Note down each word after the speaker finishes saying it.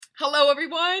Hello,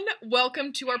 everyone.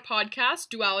 Welcome to our podcast,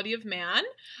 Duality of Man.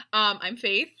 I'm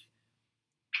Faith.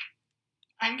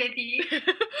 I'm Vicky.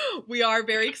 We are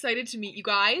very excited to meet you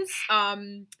guys,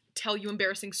 tell you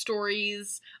embarrassing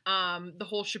stories, the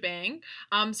whole shebang.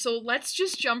 So let's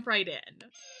just jump right in.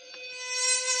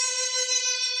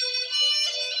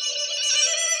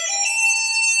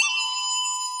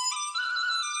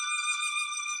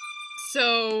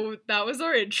 So that was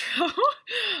our intro.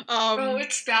 Bro,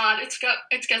 it's bad.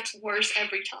 It gets worse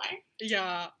every time.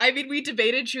 Yeah, I mean, we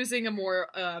debated choosing a more,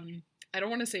 I don't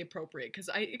want to say appropriate, because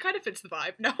it kind of fits the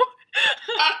vibe, no?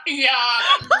 Yeah,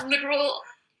 literal,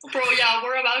 bro, yeah,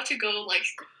 we're about to go, like,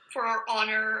 for our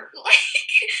honor, like,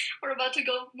 we're about to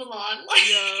go Milan, like,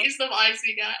 Yeah. is the vibes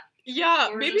we get. Yeah,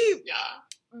 We're maybe just, yeah.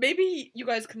 maybe you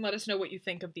guys can let us know what you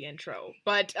think of the intro.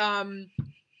 But,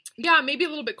 yeah, maybe a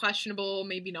little bit questionable,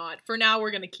 maybe not. For now,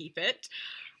 we're gonna keep it.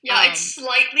 Yeah, it's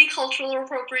slightly cultural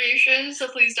appropriation, so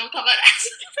please don't come at us.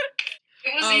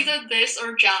 It was either this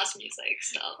or jazz music,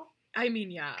 so. I mean,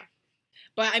 yeah.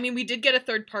 But, I mean, we did get a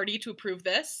third party to approve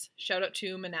this. Shout out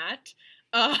to Manette.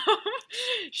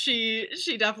 She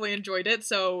definitely enjoyed it,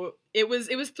 so it was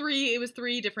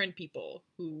three different people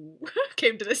who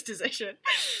came to this decision.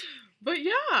 But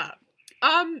yeah.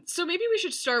 So maybe we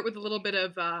should start with a little bit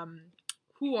of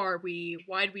who are we?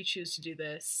 Why did we choose to do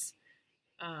this?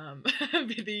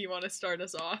 Maybe you want to start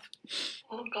us off?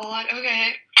 Oh god,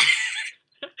 okay.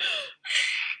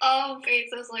 Faith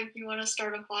was like, you want to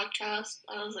start a podcast?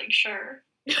 I was like, sure.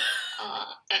 And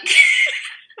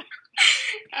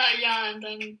yeah, and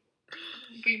then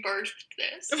we birthed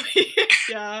this.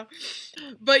 Yeah.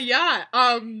 But yeah,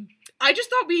 I just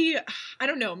thought I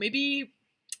don't know, maybe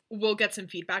we'll get some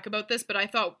feedback about this, but I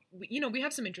thought, we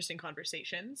have some interesting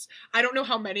conversations. I don't know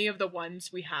how many of the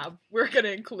ones we're going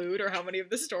to include, or how many of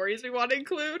the stories we want to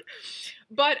include,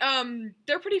 but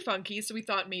they're pretty funky, so we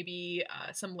thought maybe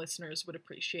some listeners would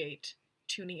appreciate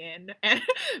tuning in and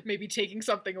maybe taking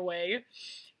something away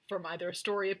from either a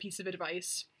story, a piece of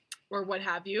advice, or what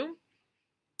have you.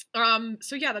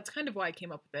 So yeah, that's kind of why I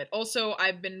came up with it. Also,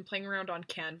 I've been playing around on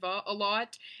Canva a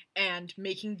lot, and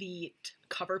making the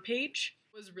cover page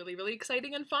was really, really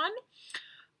exciting and fun.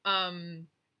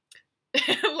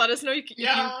 Let us know if you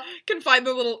can find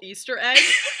the little Easter egg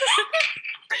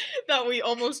that we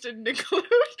almost didn't include.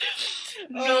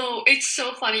 No, it's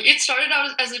so funny. It started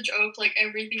out as a joke, like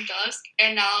everything does,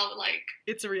 and now, like,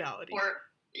 it's a reality.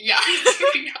 It's a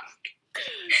reality.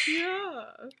 Yeah.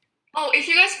 Oh, if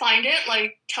you guys find it,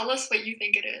 like, tell us what you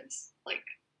think it is. Like,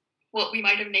 what we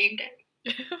might have named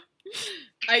it.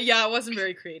 Yeah, it wasn't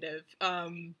very creative.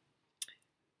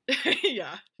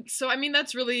 Yeah. So, I mean,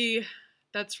 that's really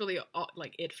all,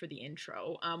 like, it for the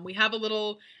intro. We have a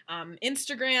little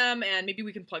Instagram, and maybe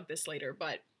we can plug this later,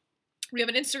 but we have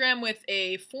an Instagram with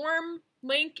a form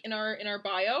link in our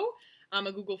bio,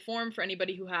 a Google form for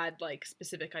anybody who had, like,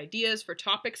 specific ideas for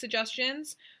topic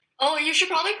suggestions. Oh, you should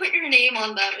probably put your name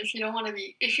on them if you don't want to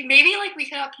be. Maybe, like, we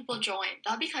could have people join.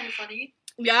 That'd be kind of funny.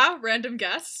 Yeah, random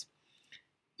guests.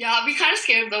 Yeah, I'd be kind of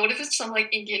scared though. What if it's some,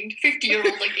 like,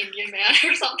 50-year-old, like, Indian man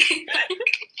or something?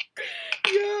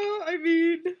 Yeah, I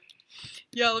mean,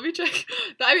 yeah, let me check.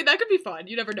 I mean, that could be fun.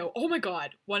 You never know. Oh my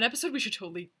god, one episode we should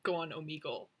totally go on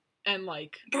Omegle. And,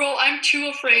 like... Bro, I'm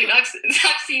too afraid. I've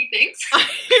seen things.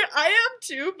 I am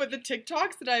too, but the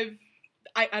TikToks that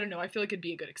I don't know, I feel like it'd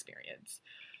be a good experience.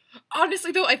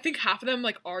 Honestly, though, I think half of them,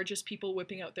 like, are just people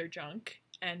whipping out their junk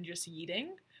and just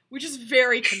eating, which is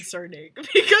very concerning,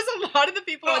 because a lot of the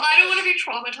people... Bro, I don't want to be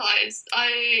traumatized.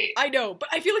 I know, but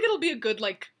I feel like it'll be a good,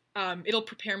 like, it'll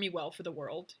prepare me well for the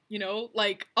world, you know?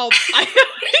 Like, there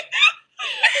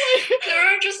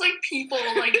are just, like, people,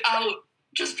 like, out,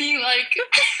 just being, like,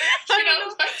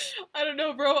 I don't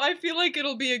know, bro. I feel like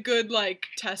it'll be a good, like,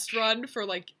 test run for,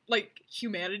 like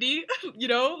humanity, you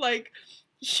know? Like...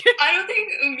 I don't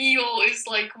think Omegle is,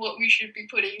 like, what we should be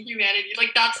putting humanity.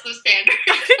 Like, that's the standard.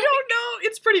 I don't know.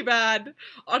 It's pretty bad.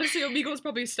 Honestly, Omegle is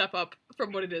probably a step up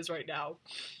from what it is right now.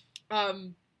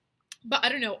 But I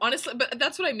don't know. Honestly, but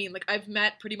that's what I mean. Like, I've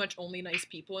met pretty much only nice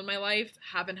people in my life.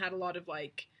 Haven't had a lot of,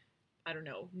 like, I don't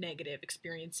know, negative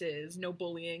experiences, no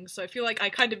bullying. So I feel like I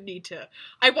kind of need to...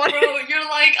 Bro, you're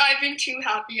like, I've been too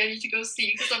happy. I need to go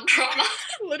see some drama.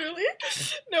 Literally?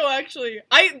 No, actually.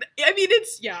 I mean,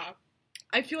 it's... Yeah.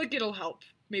 I feel like it'll help.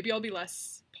 Maybe I'll be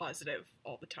less positive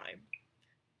all the time.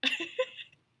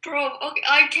 Bro, okay,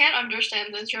 I can't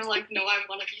understand this. You're like, no, I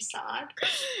want to be sad.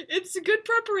 It's a good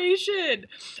preparation.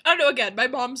 I don't know, again, my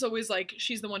mom's always like,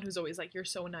 she's the one who's always like, you're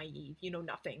so naive, you know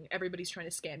nothing. Everybody's trying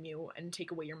to scam you and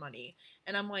take away your money.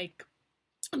 And I'm like,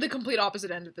 the complete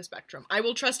opposite end of the spectrum. I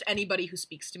will trust anybody who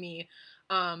speaks to me.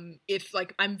 If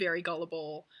like I'm very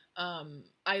gullible.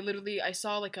 I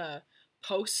saw like a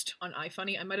post on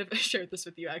iFunny. I might have shared this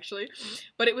with you actually,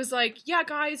 but it was like, yeah,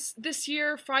 guys, this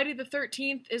year Friday the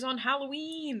 13th is on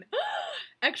Halloween.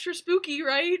 Extra spooky,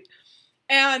 right?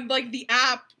 And like the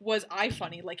app was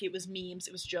iFunny, like it was memes,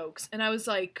 it was jokes, and I was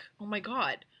like, oh my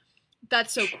god,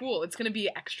 that's so cool. It's gonna be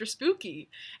extra spooky.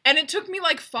 And it took me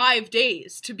like 5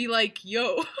 days to be like,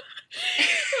 yo,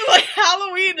 like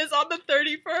Halloween is on the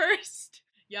 31st.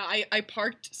 Yeah, I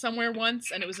parked somewhere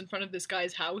once and it was in front of this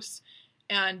guy's house,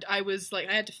 and I was like,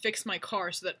 I had to fix my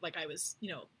car so that like I was,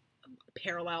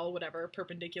 parallel, whatever,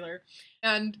 perpendicular.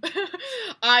 And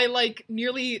I like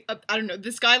nearly, I don't know,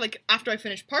 this guy, like after I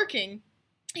finished parking,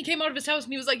 he came out of his house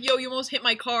and he was like, yo, you almost hit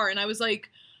my car. And I was like,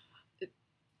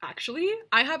 actually,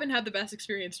 I haven't had the best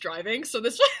experience driving, so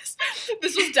this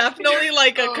was definitely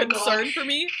like a concern for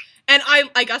me. And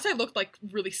I guess I looked like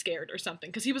really scared or something,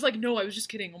 because he was like, no, I was just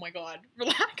kidding, oh my god,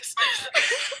 relax.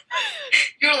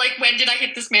 You were like, when did I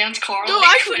hit this man's car? No, like,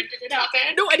 actually, when did it happen?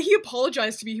 No, and he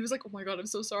apologized to me. He was like, oh my god, I'm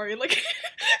so sorry. Like,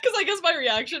 because I guess my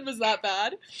reaction was that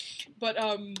bad. But,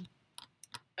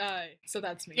 so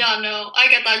that's me. Yeah, no, I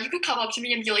get that. You could come up to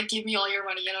me and be like, give me all your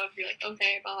money, and I would be like,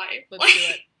 okay, bye. Let's do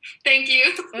it. Thank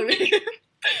you.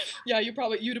 Yeah,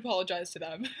 you'd apologize to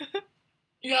them.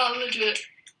 Yeah, legit.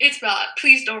 It's bad.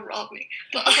 Please don't rob me.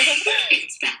 But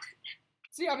it's bad.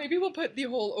 So yeah, maybe we'll put the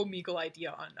whole Omegle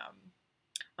idea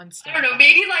on stand. I don't know,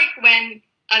 maybe like when,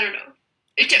 I don't know,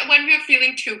 when we're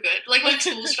feeling too good. Like when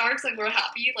school starts, like we're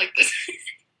happy, like this.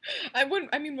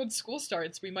 When school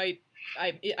starts, we might,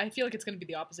 I feel like it's going to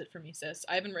be the opposite for me, sis.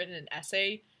 I haven't written an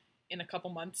essay in a couple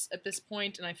months at this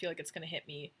point, and I feel like it's going to hit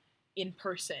me in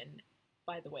person,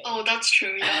 by the way. Oh, that's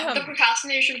true, yeah. The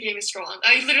procrastination game is strong.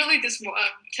 I literally,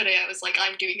 today I was like,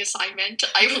 I'm doing assignment.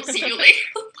 I will see you later.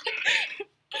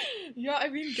 Yeah, I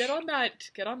mean, get on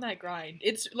that grind.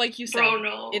 It's like you said, Bro,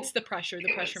 no. It's the pressure.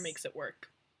 The pressure makes it work.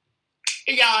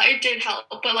 Yeah, it did help,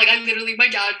 but like my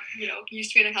dad,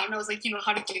 used to be an accountant. I was like, you know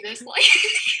how to do this? Like,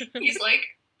 he's like,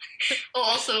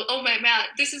 Matt,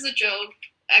 this is a joke.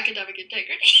 Academic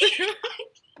integrity.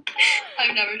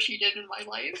 I've never cheated in my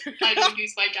life. I don't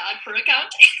use my dad for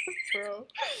accounting. Bro.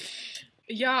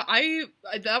 Yeah,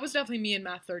 that was definitely me in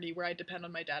Math 30, where I depend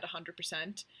on my dad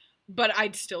 100%. But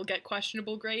I'd still get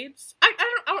questionable grades. I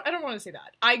don't want to say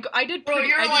that. I did. Bro, I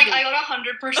got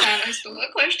 100%. I still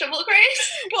got questionable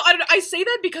grades. Well, I say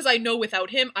that because I know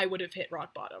without him, I would have hit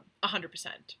rock bottom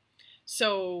 100%.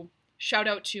 So shout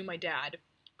out to my dad,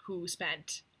 who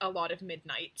spent a lot of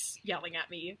midnights yelling at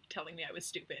me, telling me I was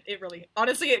stupid.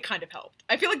 Honestly, it kind of helped.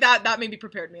 I feel like that maybe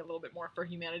prepared me a little bit more for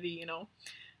humanity,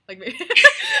 Like maybe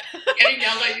getting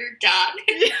yelled at your dad.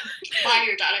 By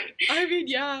your dad. I mean,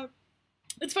 yeah.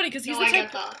 It's funny because he's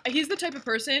the type of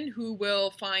person who will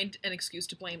find an excuse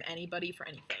to blame anybody for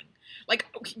anything. Like,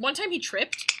 one time he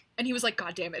tripped, and he was like,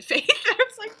 God damn it, Faith. I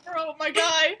was like, bro, my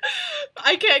guy,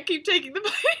 I can't keep taking the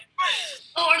blame.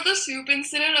 Oh, or the soup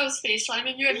incident, I was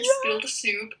FaceTiming you, and he spilled the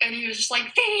soup, and he was just like,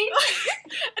 Faith.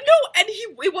 No, and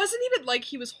it wasn't even like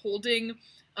he was holding,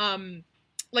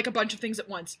 like, a bunch of things at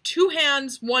once. 2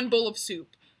 hands, 1 bowl of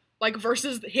soup. Like,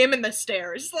 versus him and the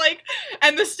stairs. Like,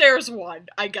 and the stairs won,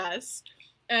 I guess.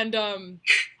 And,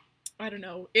 I don't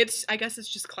know. I guess it's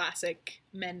just classic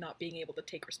men not being able to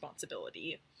take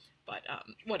responsibility. But,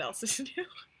 what else is new?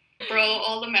 Bro,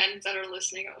 all the men that are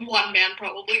listening, one man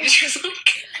probably is just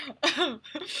like... I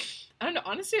don't know.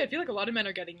 Honestly, I feel like a lot of men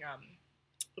are getting,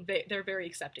 they're very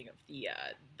accepting of the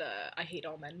I hate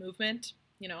all men movement,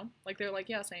 Like, they're like,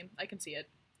 yeah, same. I can see it.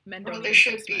 Men don't they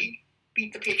should be.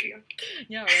 Beat the patriarchy.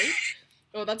 Yeah, right?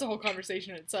 Oh, that's a whole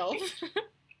conversation in itself.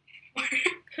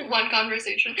 One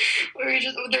conversation where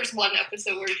there's one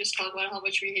episode where we just talk about how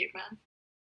much we hate men.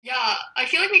 Yeah, I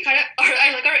feel like we kind of,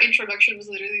 our introduction was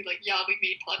literally like, yeah, we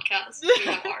made podcasts, we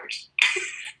have ours.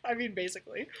 I mean,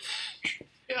 basically.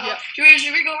 Yeah.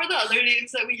 Should we go over the other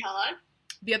names that we had?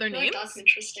 The other names? Like, that's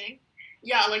interesting.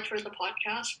 Yeah, like for the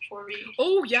podcast before we...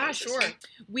 Oh, yeah, sure.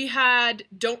 We had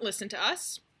Don't Listen to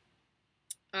Us.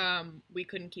 We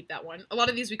couldn't keep that one. A lot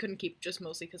of these we couldn't keep just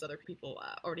mostly because other people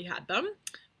already had them.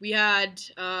 We had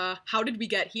How Did We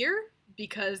Get Here?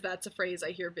 Because that's a phrase I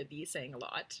hear Vidhi saying a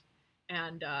lot.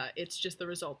 And it's just the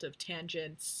result of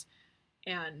tangents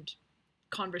and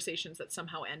conversations that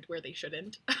somehow end where they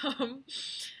shouldn't.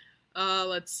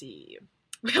 Let's see.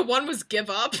 One was Give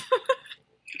Up.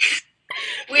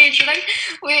 Wait,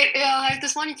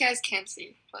 this one you guys can't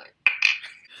see, but...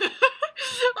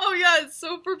 Oh yeah,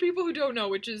 so for people who don't know,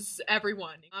 which is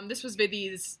everyone, this was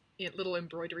Vidhi's little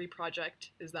embroidery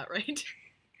project, is that right?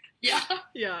 Yeah.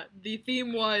 Yeah, the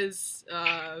theme was,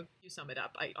 you sum it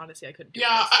up. I couldn't do it.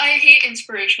 Yeah, I hate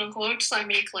inspirational quotes. I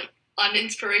make, like,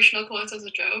 uninspirational quotes as a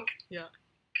joke. Yeah.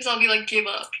 Because I'll be like, give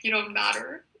up. You don't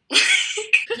matter.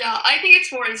 Yeah, I think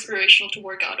it's more inspirational to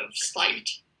work out of spite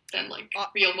than, like,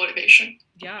 real motivation.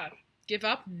 Yeah. Give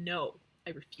up? No. I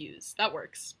refuse. That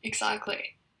works.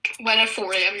 Exactly. When at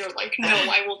 4 a.m. you're like, no,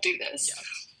 I will do this. Yeah.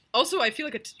 Also, I feel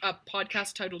like a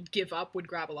podcast titled Give Up would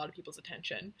grab a lot of people's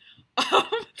attention.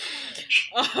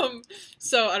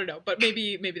 So, I don't know, but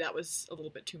maybe that was a little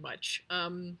bit too much.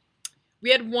 We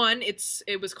had one,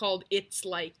 it was called It's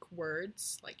Like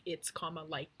Words, like it's,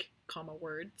 like,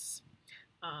 words.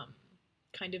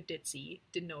 Kind of ditzy.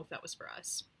 Didn't know if that was for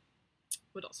us.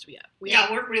 What else do we have?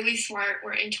 We're really smart.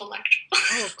 We're intellectual.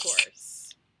 Oh, of course.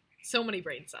 So many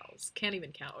brain cells. Can't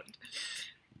even count.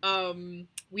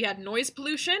 We had noise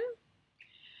pollution.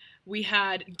 We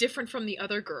had different from the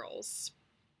other girls.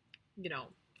 You know,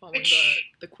 following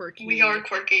the quirky. We are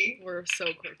quirky. We're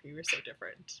so quirky. We're so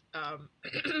different.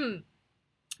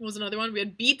 What was another one? We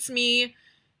had Beats Me,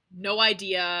 No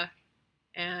Idea,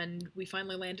 and we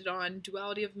finally landed on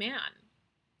Duality of Man.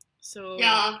 So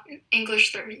yeah,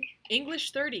 English 30.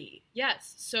 English 30,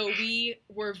 yes. So we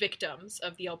were victims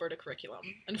of the Alberta curriculum,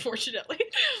 unfortunately.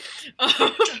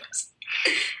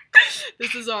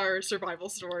 This is our survival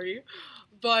story.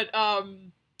 But,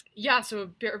 yeah, so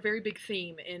a very big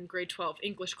theme in grade 12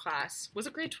 English class. Was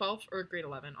it grade 12 or grade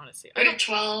 11, honestly? Grade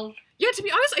 12. Yeah, to be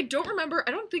honest, I don't remember.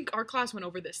 I don't think our class went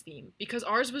over this theme, because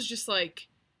ours was just, like,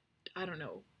 I don't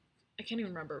know. I can't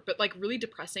even remember. But, like, really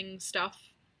depressing stuff.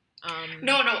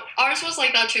 No, ours was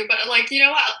like that too, but, like, you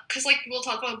know how, because, like, we'll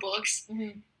talk about books,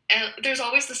 mm-hmm. and there's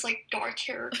always this, like,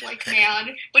 dark-haired, like,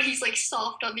 man, but he's, like,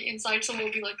 soft on the inside, so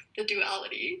we'll be, like, the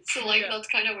duality, so, like, that's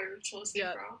kind of where it's supposed to be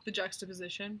from. The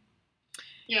juxtaposition.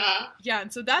 Yeah. Yeah,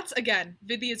 and so that's, again,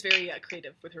 Vidhi is very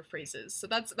creative with her phrases, so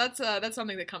that's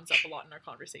something that comes up a lot in our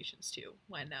conversations, too,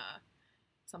 when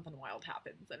something wild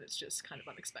happens, and it's just kind of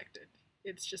unexpected.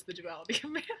 It's just the duality of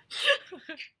man.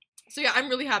 So yeah, I'm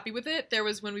really happy with it.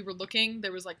 When we were looking,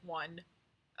 there was like one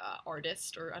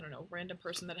artist or, I don't know, random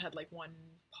person that had like one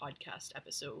podcast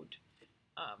episode,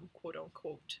 quote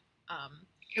unquote.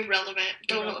 Irrelevant.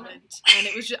 And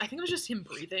it was just, I think it was just him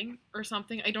breathing or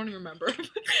something. I don't even remember.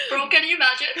 Bro, can you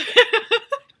imagine?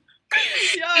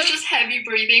 Yeah, it's just heavy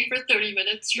breathing for 30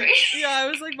 minutes straight. Yeah, I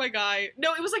was like, my guy.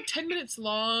 No, it was like 10 minutes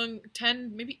long.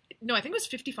 No, I think it was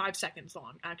 55 seconds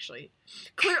long, actually.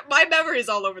 My memory is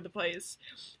all over the place.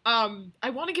 I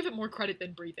want to give it more credit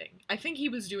than breathing. I think he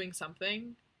was doing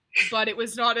something, but it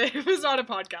was not a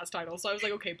podcast title. So I was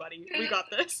like, okay, buddy, we got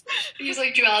this. He's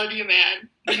like, duality of man.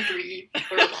 We breathe.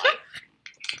 We're alive.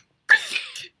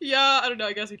 Yeah, I don't know.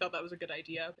 I guess he thought that was a good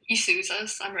idea. He sues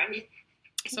us. I'm ready.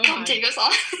 So come take us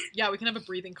on. Yeah, we can have a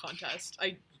breathing contest.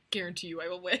 I guarantee you I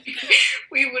will win.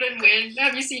 We wouldn't win.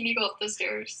 Have you seen me go up the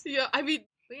stairs? Yeah, I mean,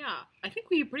 yeah, I think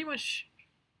we pretty much,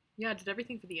 did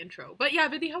everything for the intro. But yeah,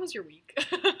 Vidhi, how was your week?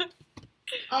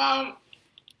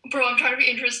 Bro, I'm trying to be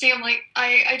interesting. I'm like,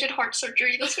 I did heart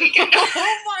surgery this weekend.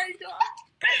 Oh my god.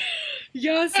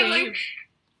 Yeah, same.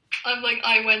 I'm like,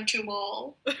 I went to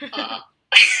mall.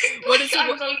 What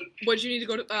did you need to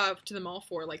go to the mall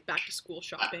for? Like back to school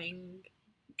shopping?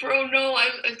 Bro, no,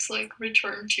 it's like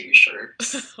return to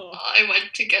shirts. Oh. I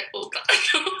went to get Oka.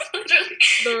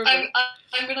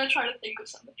 I'm gonna try to think of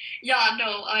something. Yeah,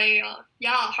 no,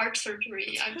 heart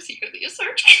surgery. I'm secretly a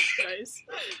surgeon.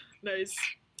 Nice.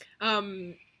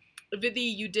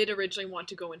 Vidhi, you did originally want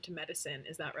to go into medicine,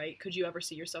 is that right? Could you ever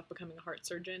see yourself becoming a heart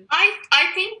surgeon?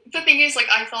 I think the thing is, like,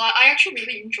 I actually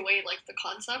really enjoy, like, the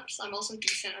concepts. I'm also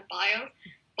decent at bio.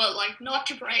 But, like, not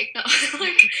to brag, no.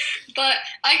 But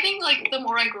I think, like, the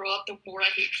more I grow up, the more I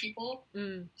hate people.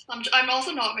 So I'm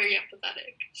also not very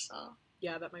empathetic, so.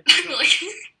 Yeah, that might be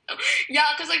yeah,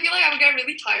 because I feel like I would get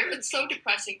really tired. It's so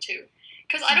depressing, too.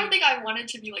 Because I don't think I wanted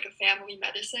to be, like, a family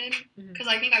medicine, because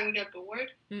I think I would get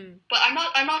bored. But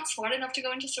I'm not smart enough to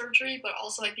go into surgery, but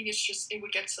also I think it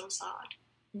would get so sad.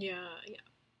 Yeah.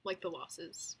 Like the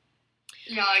losses.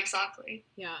 Yeah, exactly.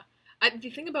 Yeah.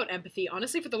 The thing about empathy,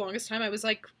 honestly, for the longest time, I was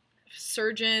like,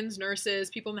 surgeons,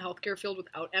 nurses, people in the healthcare field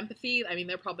without empathy, I mean,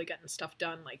 they're probably getting stuff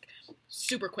done, like,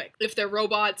 super quick. If they're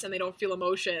robots and they don't feel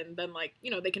emotion, then, like, you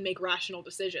know, they can make rational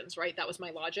decisions, right? That was my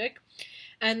logic.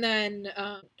 And then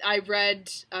I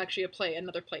read, actually,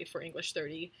 another play for English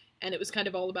 30, and it was kind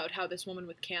of all about how this woman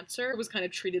with cancer was kind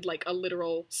of treated like a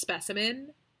literal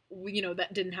specimen, you know,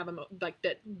 that didn't have,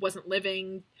 that wasn't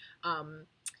living,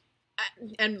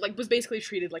 and like was basically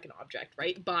treated like an object,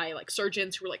 right, by like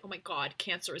surgeons who were like, oh my god,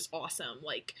 cancer is awesome,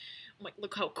 like, I'm like,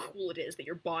 look how cool it is that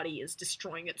your body is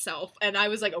destroying itself. And I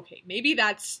was like, okay, maybe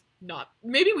that's not,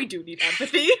 maybe we do need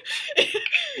empathy.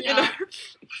 Yeah.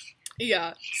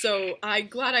 Yeah, so I'm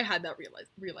glad I had that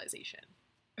realization.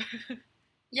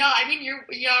 Yeah, I mean, you're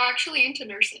actually into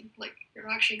nursing. Like, you're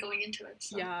actually going into it.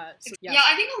 So. Yeah. Yeah,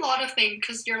 I think a lot of things,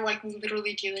 because you're, like,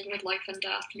 literally dealing with life and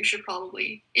death, you should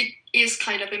probably... It is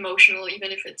kind of emotional,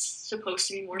 even if it's supposed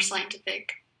to be more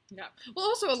scientific. Yeah. Well,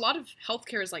 also, a lot of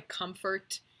healthcare is, like,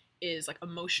 comfort, is, like,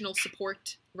 emotional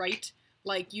support, right?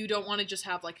 Like, you don't want to just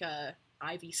have, like, a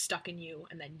IV stuck in you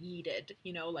and then yeeted,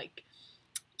 you know? Like,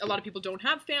 a lot of people don't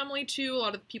have family, too. A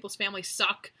lot of people's families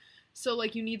suck. So,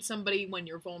 like, you need somebody when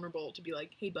you're vulnerable to be like,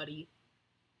 hey, buddy,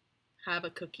 have a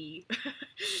cookie.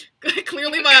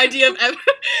 Clearly my idea of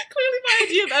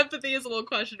empathy is a little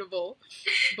questionable.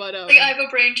 But, like, I have a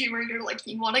brain tumor, you're like,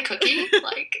 you want a cookie?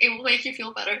 Like, it will make you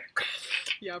feel better.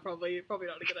 Yeah, probably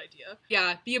not a good idea.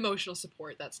 Yeah, the emotional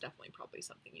support, that's definitely probably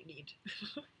something you need.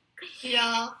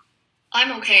 Yeah,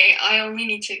 I'm okay. I only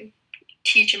need to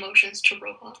teach emotions to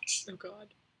robots. Oh, God.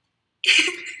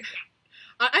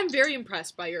 I'm very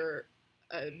impressed by your,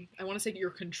 I want to say your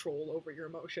control over your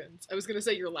emotions. I was going to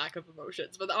say your lack of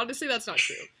emotions, but honestly, that's not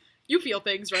true. You feel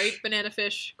things, right? Banana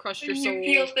fish crushed your soul. You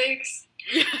feel things.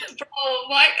 Yeah. Bro,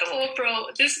 why? Oh, bro,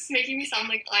 this is making me sound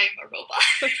like I'm a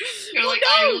robot. You're like,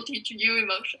 no. I will teach you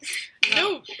emotions.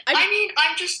 No. I mean,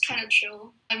 I'm just kind of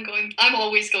chill. I'm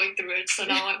always going through it, so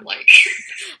now I'm like,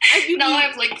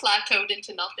 I've like plateaued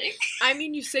into nothing. I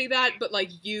mean, you say that, but like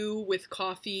you with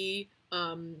coffee,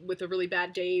 with a really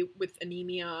bad day, with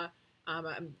anemia, you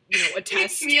know, a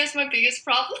test. Me as my biggest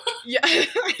problem. Yeah, I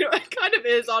know, it kind of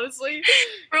is, honestly.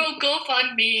 Bro, go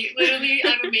fund me. Literally,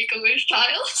 I'm a Make-A-Wish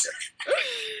child.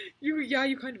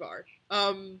 You kind of are.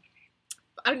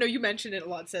 I don't know, you mentioned it a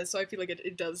lot, Sis, so I feel like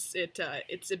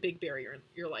it's a big barrier in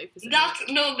your life.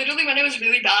 No, literally when it was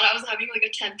really bad, I was having like a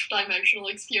 10th dimensional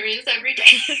experience every day.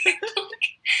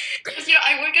 Because, you know,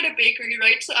 I work at a bakery,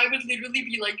 right? So I would literally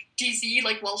be like dizzy,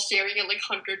 like while staring at like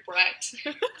 100 breads.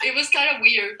 It was kind of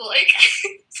weird, like...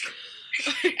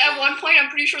 At one point, I'm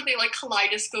pretty sure they like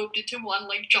kaleidoscoped into one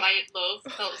like giant loaf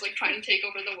that was like trying to take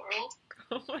over the world.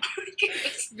 Oh my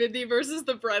Vinny versus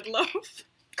the bread loaf.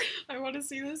 I want to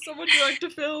see this. Someone direct a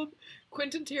film.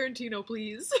 Quentin Tarantino,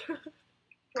 please.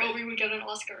 Bro, we would get an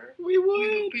Oscar. We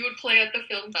would. We would play at the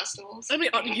film festivals. I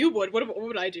mean, you would. What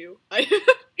would I do?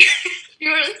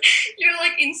 You're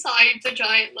like inside the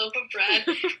giant loaf of bread.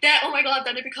 That, oh my god,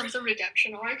 then it becomes a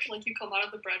redemption arc. Like you come out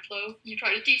of the bread loaf, you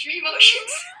try to teach me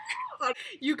emotions.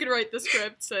 You can write the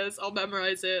script, Sis. I'll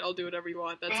memorize it. I'll do whatever you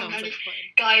want. That sounds like fun.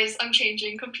 Guys, I'm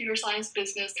changing computer science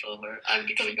business over. I'm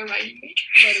becoming a writing major.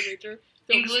 Writing major.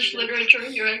 English literature,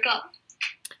 Eureka.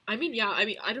 I mean, yeah. I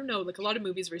mean, I don't know. Like, a lot of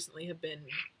movies recently have been...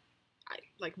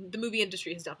 like, the movie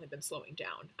industry has definitely been slowing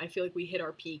down. I feel like we hit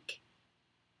our peak...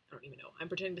 I don't even know. I'm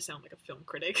pretending to sound like a film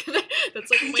critic. That's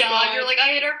like, oh my God. You're like,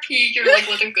 I hit our peak. You're like,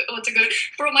 what's a good...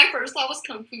 Bro, my first thought was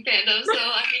Kung Fu Panda, so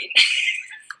I mean...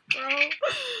 Bro.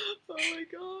 Oh my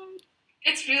God.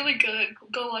 It's really good.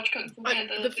 Go watch Kung Fu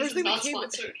Panda. The first thing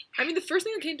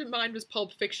that came to mind was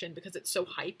Pulp Fiction because it's so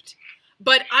hyped.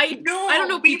 But I don't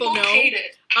know if people know. Hate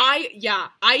it.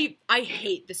 I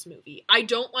hate this movie. I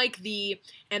don't like the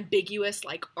ambiguous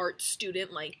like art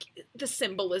student like the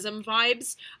symbolism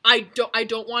vibes. I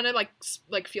don't want to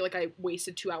like feel like I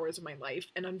wasted 2 hours of my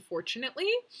life, and unfortunately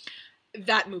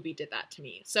that movie did that to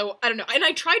me. So I don't know. And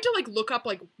I tried to like look up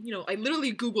like, you know, I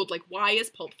literally Googled like why is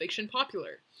Pulp Fiction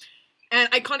popular? And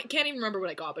I can't even remember what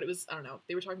I got, but it was, I don't know,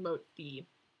 they were talking about the,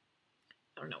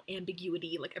 I don't know,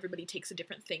 ambiguity, like everybody takes a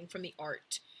different thing from the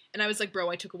art. And I was like, bro,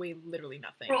 I took away literally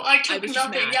nothing. Bro, I took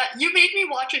nothing. Yeah, you made me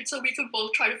watch it so we could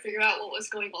both try to figure out what was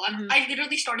going on. Mm-hmm. I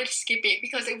literally started skipping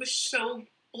because it was so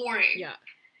boring. Yeah.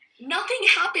 Nothing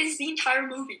happens the entire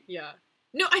movie. Yeah.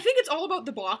 No, I think it's all about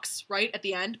the box, right, at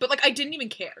the end. But, like, I didn't even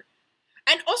care.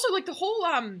 And also, like, the whole,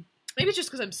 maybe it's just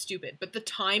because I'm stupid, but the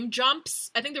time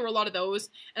jumps, I think there were a lot of those.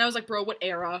 And I was like, bro, what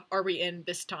era are we in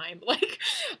this time? Like,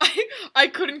 I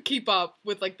couldn't keep up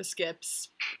with, like, the skips.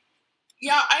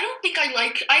 Yeah, I don't think I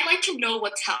like to know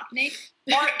what's happening.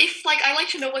 Or if, like, I like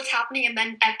to know what's happening and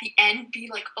then at the end be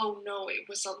like, oh no, it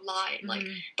was a lie. Like,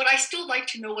 but I still like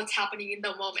to know what's happening in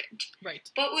the moment. Right.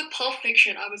 But with Pulp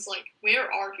Fiction, I was like,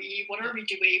 where are we? What are we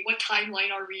doing? What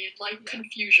timeline are we in? Like,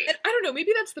 confusion. And I don't know,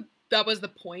 maybe that was the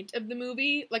point of the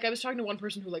movie. Like, I was talking to one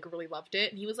person who, like, really loved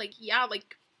it, and he was like, yeah,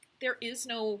 like, there is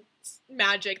no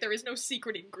magic, there is no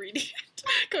secret ingredient.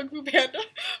 Kung Fu Panda.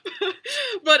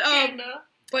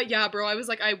 But yeah, bro, I was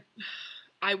like,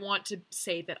 I want to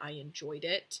say that I enjoyed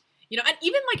it. You know, and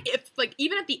even like if like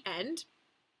even at the end,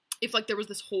 if like there was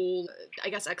this whole I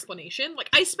guess explanation, like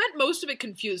I spent most of it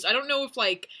confused. I don't know if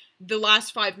like the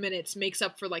last 5 minutes makes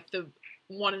up for like the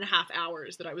 1.5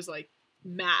 hours that I was like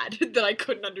mad that I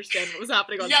couldn't understand what was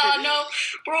happening on Yeah, screen. no,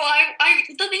 bro, I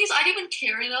the thing is, I didn't even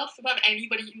care enough about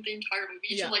anybody in the entire movie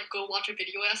Yeah. to, like, go watch a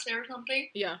video essay or something.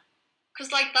 Yeah.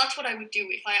 Because, like, that's what I would do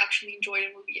if I actually enjoyed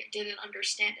a movie and didn't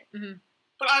understand it. Mhm.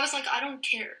 But I was like, I don't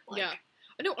care. Like, Yeah.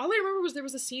 I know, all I remember was there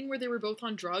was a scene where they were both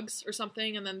on drugs or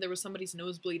something, and then there was somebody's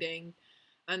nose bleeding,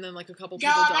 and then like a couple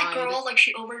people died. that girl, like,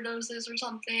 she overdoses or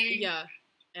something. Yeah.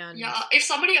 And yeah, if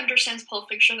somebody understands Pulp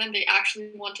Fiction and they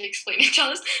actually want to explain it to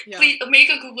us, yeah. please make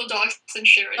a Google Docs and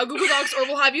share it. A Google Docs, or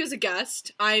we'll have you as a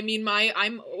guest. I mean,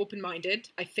 I'm open-minded,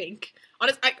 I think.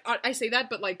 Honest, I say that,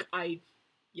 but like, I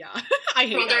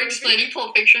hate Bro, they're that explaining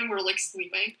Pulp Fiction, we're like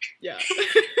sleeping. Yeah.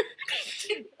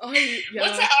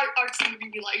 What's the arts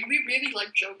movie we like? We really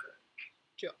like Joker.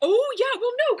 Oh, yeah,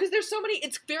 well, no, because there's so many,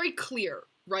 it's very clear,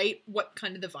 right, what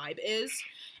kind of the vibe is.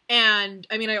 And,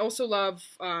 I mean, I also love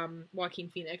Joaquin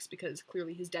Phoenix because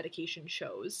clearly his dedication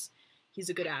shows. He's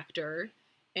a good actor.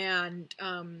 And,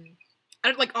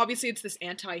 obviously it's this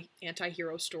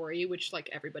anti-hero story, which, like,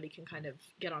 everybody can kind of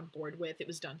get on board with. It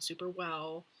was done super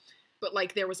well. But,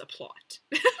 like, there was a plot.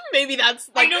 Maybe that's,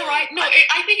 like... I know, right? No,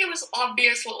 I think it was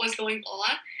obvious what was going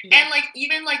on. Yeah. And, like,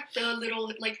 even, like, the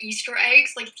little, like, Easter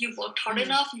eggs, like, if you looked hard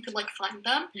enough, you could, like, find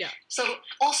them. Yeah. So,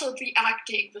 also, the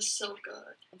acting was so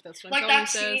good. That's what like, that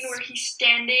scene where he's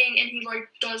standing and he, like,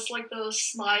 does, like, the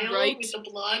smile with the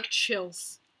blood.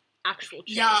 Chills. Actual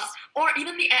chills. Yeah. Or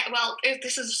even the... Well, if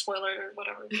this is a spoiler or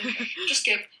whatever. Just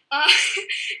skip.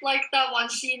 Like, that one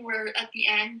scene where, at the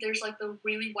end, there's, like, the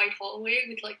really white hallway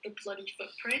with, like, the bloody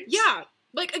footprints. Yeah.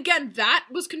 Like, again, that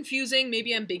was confusing,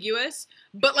 maybe ambiguous,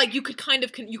 but, like, you could kind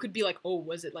of, you could be like, oh,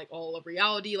 was it, like, all of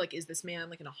reality? Like, is this man,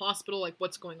 like, in a hospital? Like,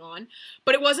 what's going on?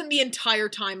 But it wasn't the entire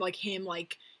time, like, him,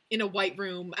 like, in a white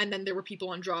room, and then there were people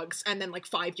on drugs, and then, like,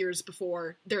 5 years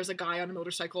before, there's a guy on a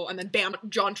motorcycle, and then, bam,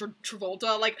 John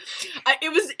Travolta. Like,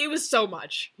 it was so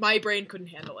much. My brain couldn't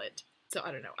handle it. So,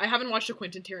 I don't know. I haven't watched a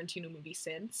Quentin Tarantino movie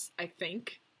since, I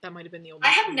think. That might have been the only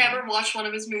I have never watched one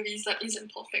of his movies that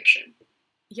isn't Pulp Fiction.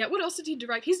 Yeah, what else did he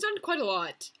direct? He's done quite a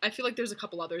lot. I feel like there's a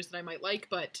couple others that I might like,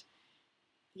 but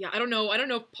yeah, I don't know. I don't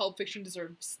know if Pulp Fiction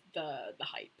deserves the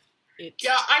hype.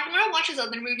 Yeah, I want to watch his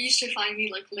other movies to finally,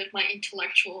 like, live my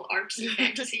intellectual artsy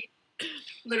fantasy.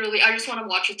 Literally, I just want to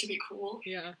watch it to be cool.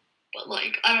 Yeah. But,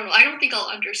 like, I don't know. I don't think I'll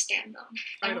understand them.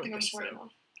 I don't think I'm smart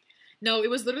enough. No, it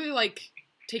was literally like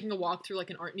taking a walk through, like,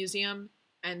 an art museum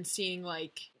and seeing,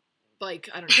 like I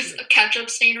don't know. A ketchup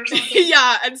stain or something?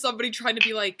 Yeah, and somebody trying to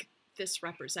be like, this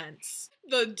represents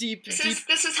the deep... This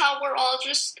is how we're all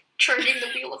just turning the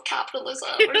wheel of capitalism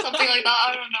or something like that.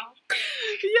 I don't know.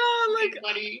 Yeah, like,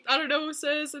 buddy. I don't know,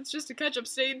 sis. It's just a ketchup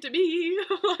stain to me.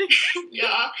 Like,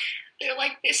 yeah. They're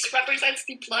like, this represents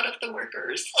the blood of the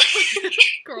workers.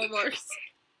 Karl Marx.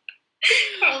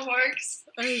 Karl Marx.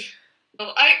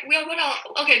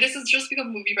 Okay, this has just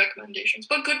become movie recommendations,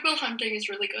 but Good Will Hunting is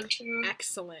really good too.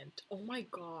 Excellent. Oh my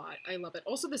god, I love it.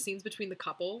 Also, the scenes between the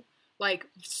couple, like,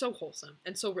 so wholesome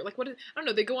and so like, I don't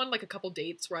know, they go on like a couple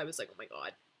dates where I was like, oh my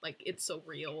god, like, it's so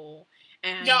real.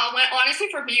 And yeah, honestly,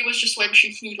 for me, it was just when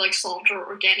he like solved her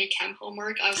organic chem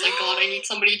homework. I was like, God, I need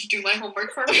somebody to do my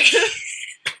homework for me.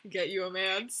 Get you a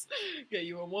man's, get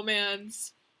you a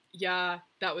woman's. Yeah,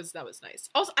 that was nice.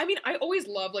 Also, I mean, I always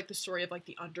love, like, the story of, like,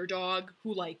 the underdog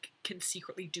who, like, can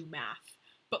secretly do math.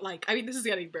 But, like, I mean, this is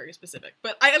getting very specific.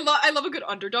 But I love a good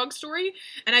underdog story.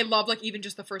 And I love, like, even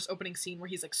just the first opening scene where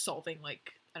he's, like, solving,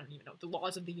 like, I don't even know, the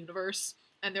laws of the universe.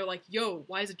 And they're like, yo,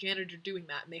 why is a janitor doing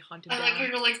that? And they hunt him down. I like how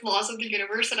you're like, laws of the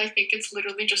universe, and I think it's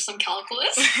literally just some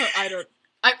calculus.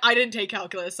 I didn't take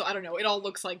calculus, so I don't know. It all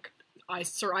looks like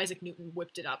Sir Isaac Newton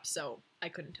whipped it up, so I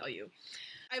couldn't tell you.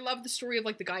 I love the story of,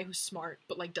 like, the guy who's smart,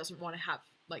 but, like, doesn't want to have,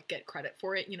 like, get credit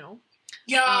for it, you know?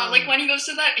 Yeah, like, when he goes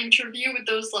to that interview with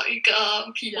those, like,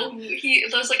 people,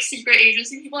 those, like, secret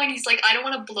agency people, and he's like, I don't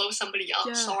want to blow somebody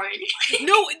up, sorry.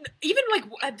 No, even, like,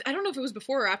 I don't know if it was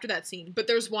before or after that scene, but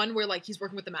there's one where, like, he's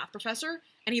working with the math professor,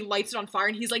 and he lights it on fire,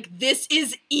 and he's like, this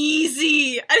is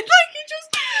easy! And, like, he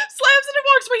just slams it and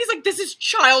walks away, he's like, this is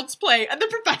child's play, and the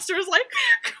professor is like...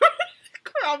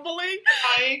 crumbling.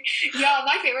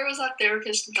 My favorite was that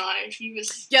therapist guy. He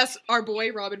was... Yes, our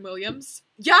boy, Robin Williams.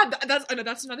 Yeah,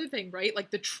 that's another thing, right? Like,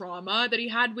 the trauma that he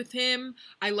had with him.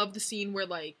 I love the scene where,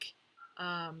 like,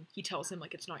 he tells him,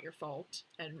 like, it's not your fault,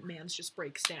 and Mans just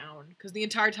breaks down. Because the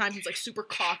entire time he's, like, super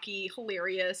cocky,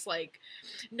 hilarious, like,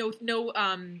 no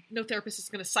therapist is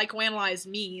gonna psychoanalyze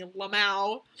me,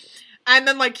 Lamau. And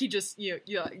then, like, he just, you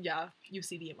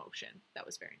see the emotion. That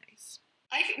was very nice.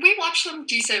 We watched some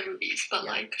decent movies, but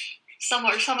like some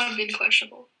have been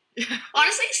questionable.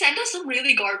 Honestly, send us some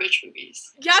really garbage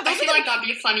movies. Yeah, I feel like that'd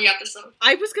be a funny episode.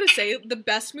 I was gonna say the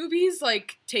best movies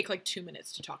like take like 2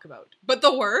 minutes to talk about, but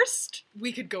the worst,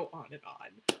 we could go on and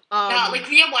on. Yeah, like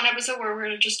we have one episode where we're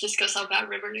gonna just discuss how bad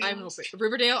Riverdale I'm hoping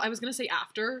Riverdale. I was gonna say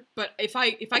after, but if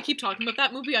I keep talking about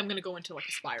that movie, I'm gonna go into like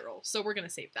a spiral. So we're gonna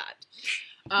save that.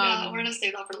 Yeah, we're gonna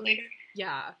save that for later.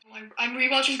 Yeah, I'm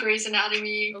rewatching Grey's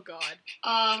Anatomy. Oh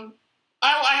God.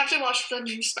 I have to watch the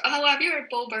new. Have you heard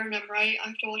Bo Burnham? Right, I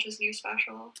have to watch his new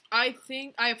special. I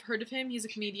think I have heard of him. He's a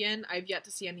comedian. I've yet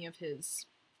to see any of his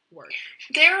work.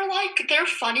 They're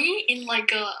funny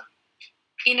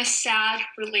in a sad,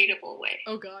 relatable way.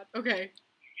 Oh God. Okay.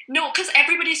 No, because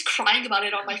everybody's crying about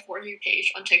it on my For You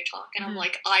page on TikTok, and I'm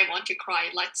like, I want to cry.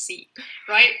 Let's see,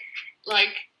 right?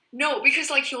 Like, no,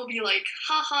 because like he'll be like,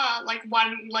 haha,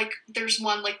 there's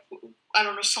one like, I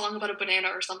don't know, song about a banana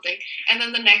or something, and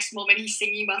then the next moment he's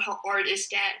singing about how art is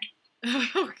dead.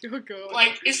 Oh God.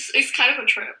 Like it's kind of a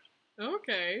trip.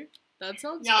 Okay, that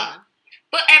sounds fun.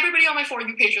 But everybody on my For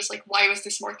You page was like, why was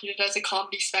this marketed as a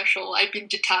comedy special? I've been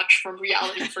detached from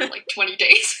reality for like 20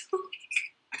 days.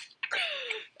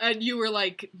 And you were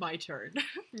like, my turn.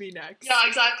 Me next. Yeah,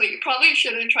 exactly. Probably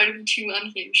shouldn't try to be too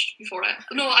unhinged before I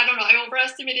don't know. I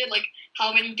overestimated like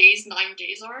how many days 9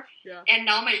 days are. Yeah. And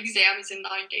now my exam is in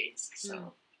 9 days.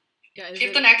 So yeah,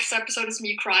 if the next episode is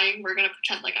me crying, we're gonna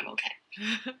pretend like I'm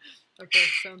okay. Okay,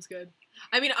 sounds good.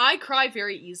 I mean, I cry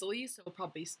very easily, so I'll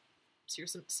probably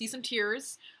see some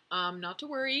tears. Not to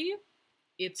worry.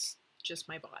 It's just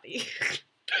my body.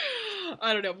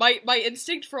 I don't know. My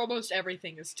instinct for almost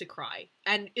everything is to cry.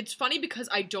 And it's funny because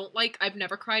I've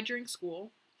never cried during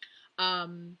school.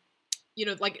 You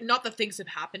know, like, not that things have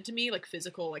happened to me, like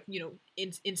physical, like, you know,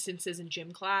 instances in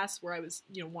gym class where I was,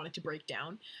 you know, wanted to break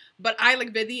down. But I,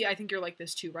 like, Vidhi, I think you're like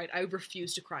this too, right? I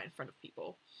refuse to cry in front of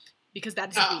people because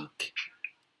that's weak.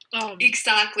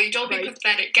 Exactly. Don't be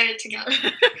pathetic. Get it together.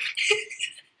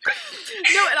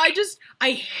 No, and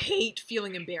I hate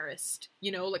feeling embarrassed,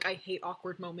 you know, like I hate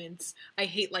awkward moments. I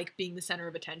hate like being the center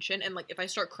of attention, and like if I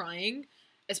start crying,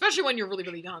 especially when you're really,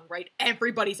 really young, right?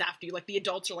 Everybody's after you. Like the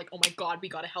adults are like, oh my God, we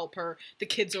gotta help her. The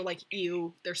kids are like,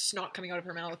 ew, there's snot coming out of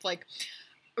her mouth. Like,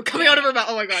 coming out of her mouth,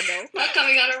 oh my God, no. Not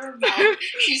coming out of her mouth.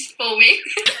 She's foaming.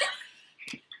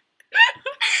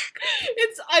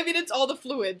 It's all the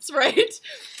fluids, right?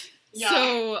 Yeah.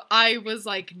 So I was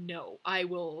like, no, I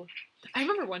will. I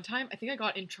remember one time, I think I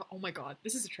got in oh my God,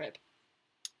 this is a trip.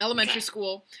 Elementary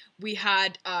school, we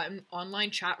had an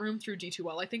online chat room through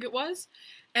D2L, I think it was.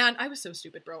 And I was so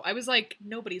stupid, bro. I was like,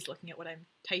 nobody's looking at what I'm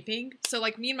typing. So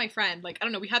like me and my friend, like, I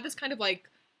don't know, we had this kind of like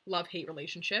love-hate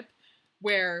relationship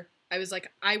where I was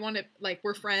like, I want to, like,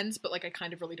 we're friends, but like I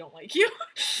kind of really don't like you.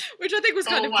 Which I think was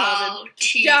kind of common.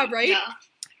 Yeah, right?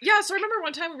 Yeah, so I remember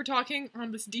one time we were talking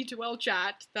on this D2L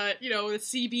chat that, you know, the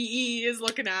CBE is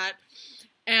looking at.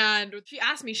 And she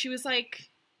asked me, she was like,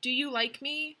 do you like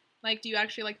me? Like, do you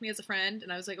actually like me as a friend?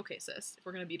 And I was like, okay, sis, if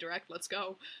we're going to be direct, let's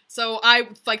go. So I,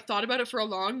 like, thought about it for a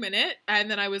long minute, and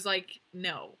then I was like,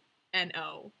 no,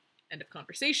 N-O. End of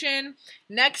conversation.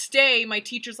 Next day, my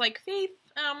teacher's like, Faith,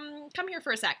 come here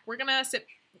for a sec. We're going to sit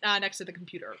next to the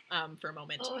computer for a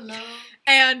moment. Oh, no.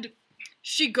 And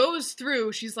she goes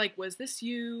through, she's like, was this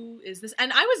you? Is this?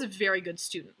 And I was a very good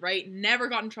student, right? Never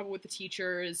got in trouble with the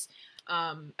teachers,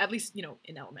 at least, you know,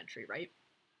 in elementary, right?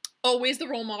 Always the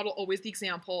role model, always the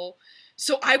example.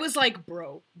 So I was like,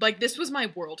 bro, like, this was my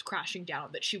world crashing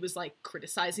down that she was, like,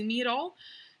 criticizing me at all.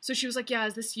 So she was like, yeah,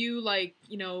 is this you, like,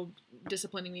 you know,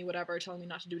 disciplining me, whatever, telling me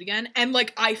not to do it again? And,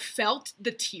 like, I felt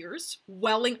the tears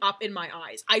welling up in my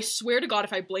eyes. I swear to God,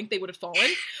 if I blinked, they would have fallen.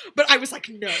 But I was like,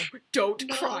 no, don't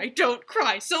cry, don't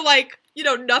cry. So, like, you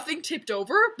know, nothing tipped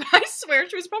over, but I swear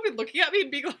she was probably looking at me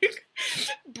and being like,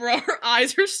 bro, her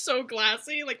eyes are so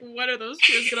glassy. Like, when are those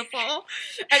tears gonna fall?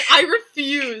 And I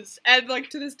refused. And, like,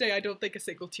 to this day, I don't think a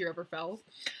single tear ever fell.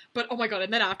 But, oh my God,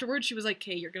 and then afterwards, she was like,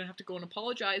 okay, you're gonna have to go and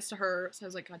apologize to her. So I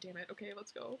was like, God damn it, okay,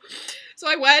 let's go. So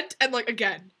I went, and, like,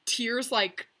 again, tears,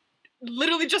 like,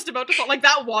 literally just about to fall. Like,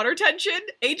 that water tension,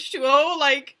 H2O,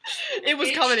 like, it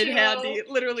was coming in handy.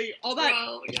 Literally, all that,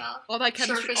 all that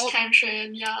chemistry. Surface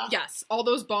tension, yeah. Yes, all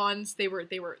those bonds, they were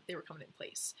coming in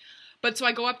place. But so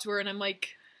I go up to her, and I'm like,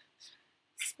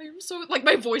 I'm so, like,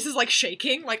 my voice is, like,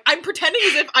 shaking. Like, I'm pretending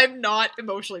as if I'm not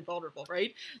emotionally vulnerable,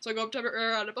 right? So I go up to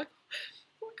her, and I'm like,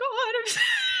 oh my God,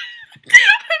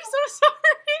 I'm so sorry.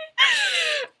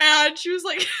 And she was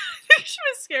like, I think she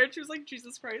was scared. She was like,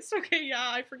 Jesus Christ. Okay, yeah,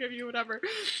 I forgive you, whatever.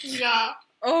 Yeah.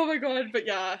 Oh my god, but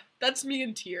yeah, that's me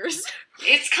in tears.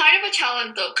 It's kind of a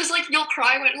challenge though, because like you'll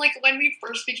cry when we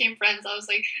first became friends. I was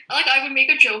like I would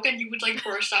make a joke and you would like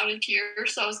burst out in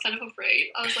tears. So I was kind of afraid.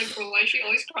 I was like, bro, why is she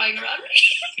always crying around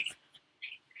me?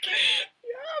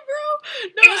 Yeah,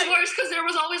 bro. No, It was worse because there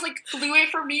was always like fluid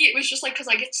for me. It was just like because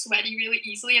I get sweaty really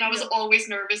easily, and I was always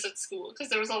nervous at school because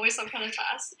there was always some kind of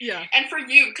test. Yeah. And for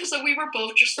you, because we were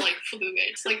both just like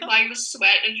fluids. Like mine was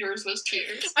sweat and yours was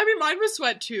tears. I mean, mine was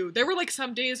sweat too. There were like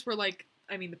some days where like,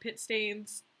 I mean, the pit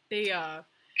stains. It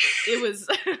was.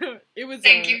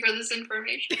 Thank you for this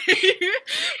information.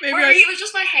 Maybe For me, it was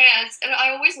just my hands, and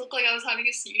I always looked like I was having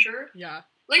a seizure. Yeah.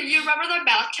 Like, you remember that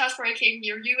math test where I came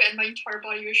near you and my entire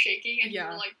body was shaking, and you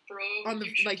were like, bro,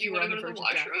 you want to go to the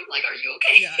washroom? Like, are you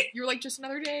okay? Yeah. You were like, just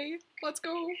another day. Let's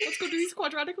go do these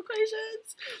quadratic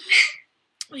equations.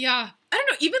 Yeah. I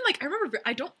don't know. Even, like, I remember,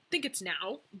 I don't think it's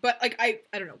now, but, like, I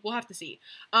don't know. We'll have to see.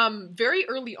 Very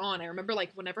early on, I remember,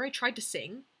 like, whenever I tried to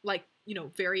sing, like, you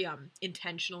know, very,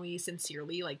 intentionally,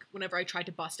 sincerely, like, whenever I tried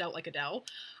to bust out like Adele,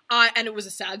 and it was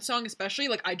a sad song especially,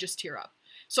 like, I just tear up.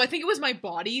 So I think it was my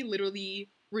body literally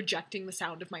rejecting the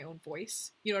sound of my own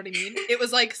voice. You know what I mean? It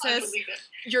was like, sis,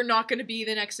 you're not going to be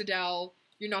the next Adele.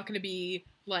 You're not going to be,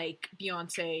 like,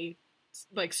 Beyonce.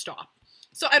 Like, stop.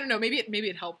 So I don't know. Maybe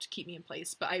it helped keep me in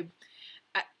place, but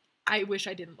I wish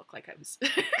I didn't look like I was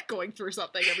going through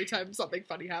something every time something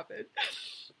funny happened.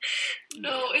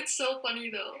 No, it's so funny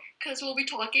though, because we'll be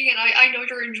talking and I know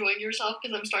you're enjoying yourself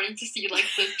because I'm starting to see like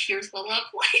the tears well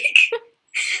up,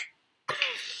 like.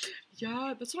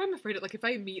 Yeah, that's what I'm afraid of. Like, if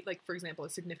I meet, like, for example, a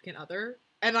significant other,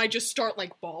 and I just start,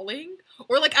 like, bawling,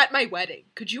 or, like, at my wedding.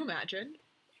 Could you imagine?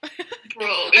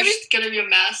 Bro, it's gonna be a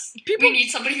mess. We need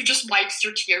somebody who just wipes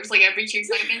their tears, like, every 2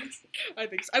 seconds. I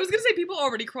think so. I was gonna say people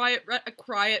already cry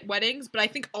at weddings, but I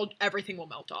think everything will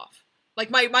melt off.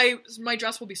 Like, my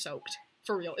dress will be soaked.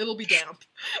 For real. It'll be damp.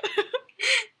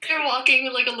 You're walking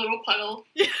with, like, a little puddle.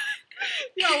 Yeah,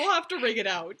 we'll have to rig it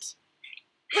out.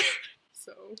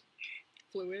 So...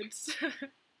 Fluids.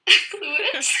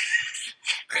 Fluids?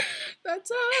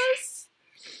 That's us.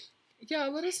 Yeah,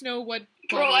 let us know what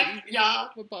bodily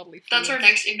fluids. That's our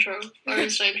next intro. Our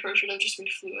Insta intro should have just been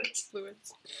fluids.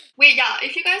 Fluids. Wait, yeah,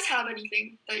 if you guys have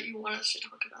anything that you want us to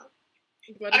talk about.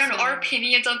 I don't know, our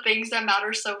opinions on things that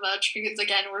matter so much because,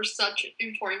 again, we're such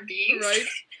important beings. Right.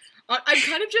 I'm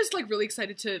kind of just, like, really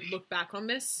excited to look back on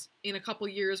this in a couple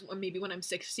years, maybe when I'm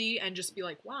 60, and just be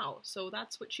like, wow, so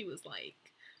that's what she was like.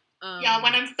 Yeah,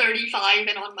 when I'm 35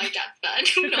 and on my deathbed,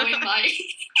 knowing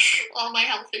all my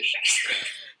health issues.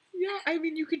 Yeah, I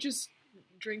mean, you could just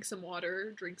drink some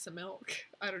water, drink some milk.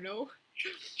 I don't know.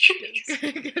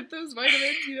 Get those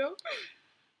vitamins, you know?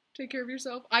 Take care of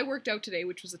yourself. I worked out today,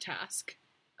 which was a task.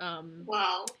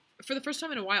 Wow. For the first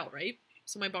time in a while, right?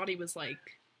 So my body was like,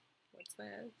 what's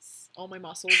this? All my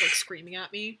muscles, like, screaming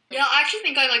at me. Yeah, I actually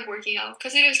think I like working out,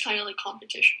 because it is kind of like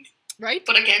competition. Right?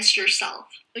 But against yourself.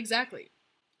 Exactly.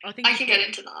 I can get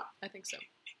into that. I think so.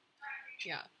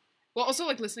 Yeah. Well, also,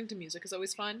 like, listening to music is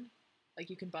always fun. Like,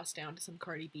 you can bust down to some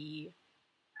Cardi B,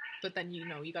 but then, you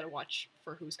know, you gotta watch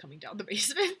for who's coming down the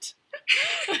basement.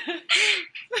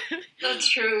 That's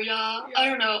true, yeah. I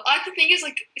don't know. The thing is,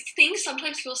 like, things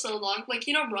sometimes feel so long. Like,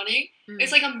 you know, running,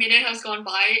 it's like a minute has gone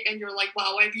by, and you're like,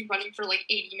 wow, I've been running for, like,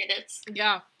 80 minutes.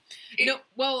 Yeah.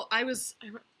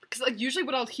 Because, like, usually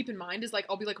what I'll keep in mind is, like,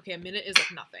 I'll be like, okay, a minute is,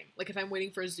 like, nothing. Like, if I'm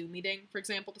waiting for a Zoom meeting, for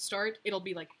example, to start, it'll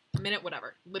be, like, a minute,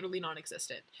 whatever. Literally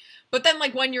non-existent. But then,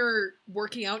 like, when you're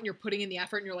working out and you're putting in the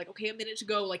effort and you're like, okay, a minute to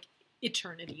go, like,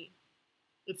 eternity.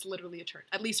 It's literally eternity.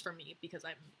 At least for me, because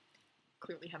I'm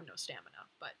clearly have no stamina,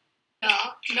 but...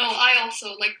 Yeah. No, I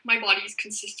also, like, my body's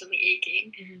consistently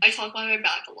aching. Mm-hmm. I talk about my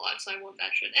back a lot, so I won't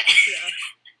mention it. Yeah.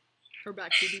 Her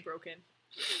back should be broken.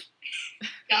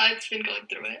 Yeah, it's been going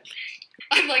through it.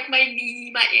 I'm like my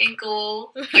knee, my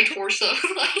ankle, my torso.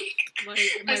 Like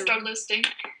I start listing.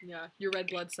 Yeah, your red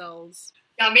blood cells.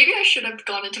 Yeah, maybe I should have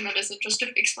gone into medicine just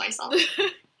to fix myself.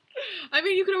 I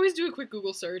mean, you could always do a quick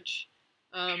Google search.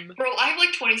 Bro, I have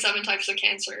like 27 types of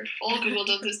cancer. All Google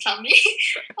does is tell me.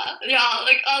 Yeah,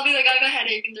 like I'll be like, I have a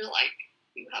headache, and they're like,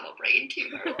 you have a brain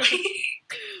tumor.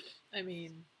 I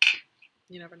mean,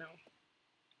 you never know.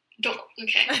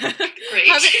 Okay, great.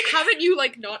 haven't you,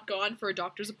 like, not gone for a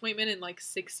doctor's appointment in, like,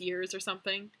 6 years or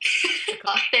something?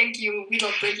 Thank you. We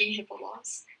love breaking HIPAA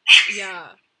laws. Yeah.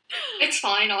 It's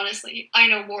fine, honestly. I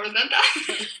know more than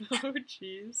that. Oh,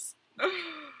 jeez.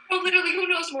 Well, literally, who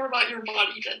knows more about your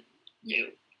body than you?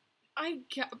 I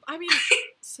mean,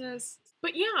 sis.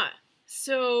 But yeah,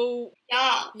 So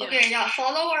Yeah. Yeah. Okay. Yeah.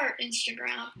 Follow our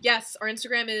Instagram. yes, our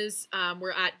Instagram is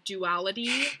we're at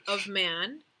Duality of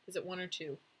Man. Is it 1 or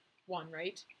 2? 1,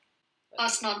 right?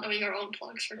 Us not knowing our own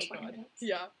plugs for Oh, 20 God.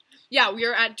 minutes. Yeah, we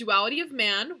are at Duality of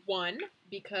Man 1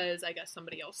 because I guess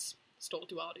somebody else stole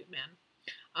Duality of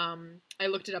Man. I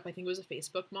looked it up. I think it was a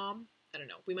Facebook mom. I don't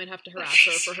know. We might have to harass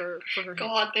her for her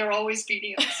God, they're always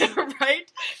beating us.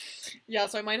 right? Yeah,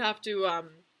 so I might have to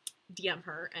DM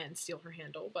her and steal her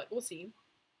handle, but we'll see.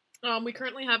 We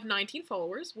currently have 19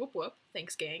 followers. Whoop whoop.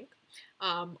 Thanks, gang.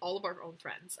 All of our own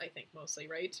friends, I think, mostly,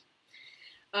 right?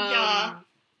 Yeah.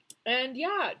 And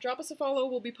yeah, drop us a follow.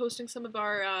 We'll be posting some of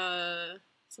our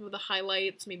some of the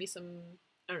highlights, maybe some.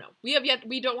 I don't know.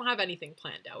 We don't have anything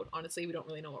planned out. Honestly, we don't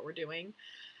really know what we're doing.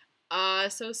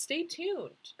 So stay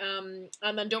tuned. And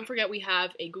then don't forget we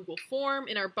have a Google form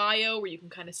in our bio where you can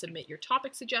kind of submit your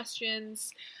topic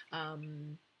suggestions.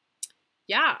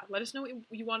 Yeah, let us know what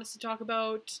you want us to talk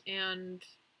about, and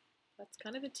that's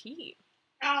kind of the tea.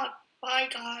 Yeah. Bye,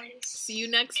 guys. See you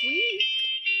next week.